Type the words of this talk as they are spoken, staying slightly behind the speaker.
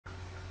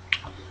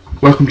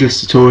Welcome to this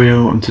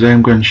tutorial, and today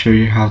I'm going to show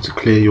you how to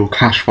clear your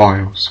cache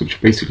files, which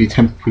are basically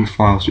temporary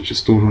files which are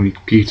stored on your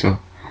computer.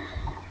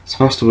 So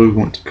first of all, we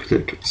want to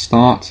click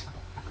start,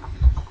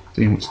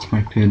 then you want to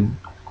type in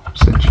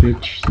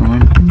percentage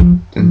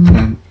sign, then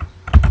temp,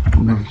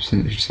 another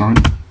percentage sign,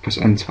 press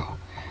enter.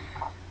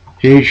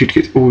 Here you should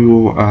get all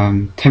your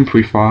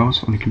temporary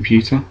files on your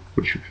computer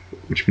which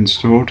have been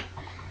stored.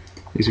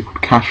 These are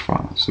called cache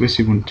files. So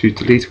basically you want to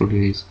delete all of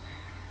these,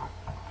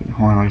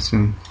 highlight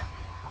them,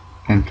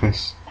 and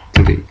press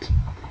delete.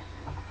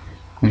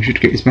 And you should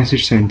get this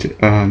message saying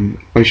are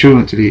you sure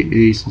not to delete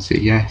these, and say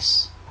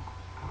yes,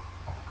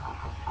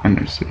 and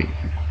then delete.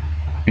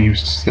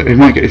 And you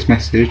might get this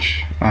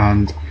message,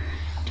 and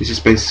this is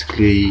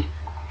basically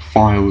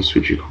files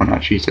which you can't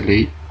actually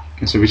delete.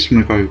 And so we're just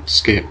going to go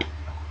skip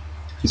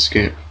and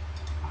skip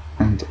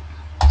and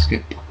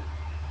skip.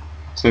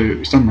 So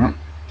it's done that.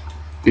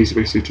 These are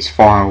basically just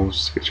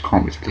files which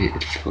can't be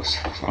deleted for,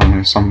 I don't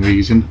know, some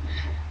reason.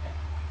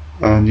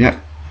 And yeah,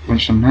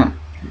 once you've done that,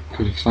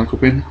 go to Cycle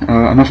Bin.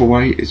 Another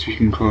way is you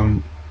can go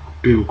on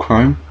Google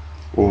Chrome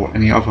or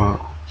any other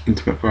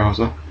internet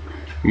browser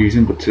you're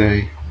using, but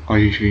today I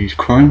usually use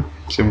Chrome.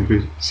 So we'll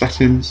do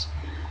settings,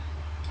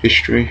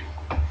 history,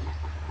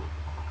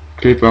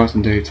 clear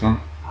browsing data,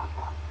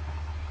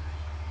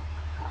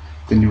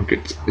 then you'll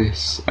get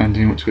this, and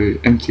then you want to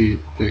empty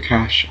the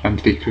cache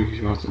and delete cookies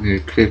rather than the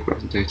clear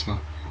browsing data.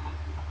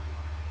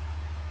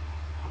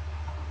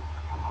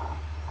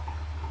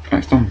 And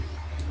it's done.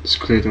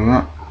 Just cleared all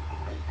that.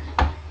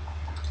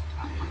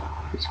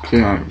 Let's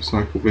clear out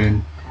Recycle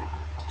Bin.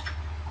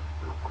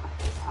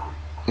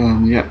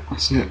 Yeah,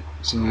 that's it.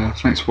 So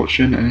thanks for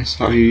watching, and this is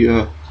how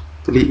you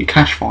delete your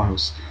cache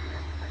files.